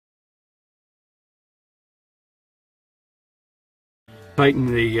tighten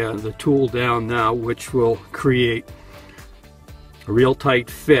the tool down now, which will create a real tight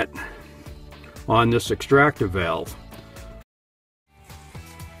fit on this extractor valve.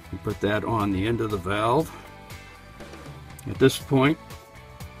 You put that on the end of the valve. At this point,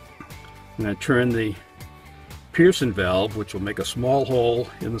 I'm going to turn the Pearson valve, which will make a small hole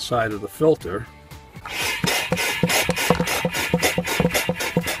in the side of the filter.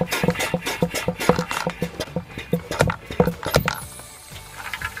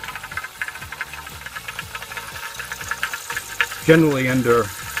 Generally under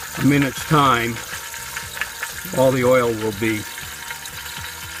a minute's time, all the oil will be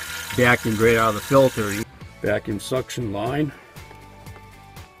vacuumed right out of the filter. Vacuum suction line.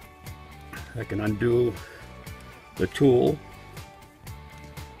 I can undo the tool.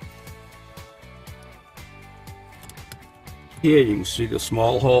 Here you can see the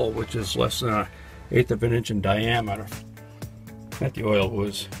small hole, which is less than 1/8 of an inch in diameter, that the oil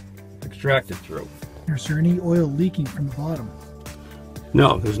was extracted through. Is there any oil leaking from the bottom?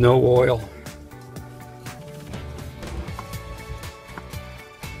 No, there's no oil.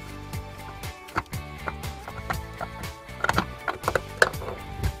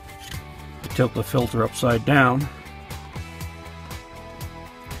 Tilt the filter upside down.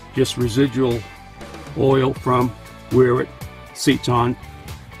 Just residual oil from where it seats on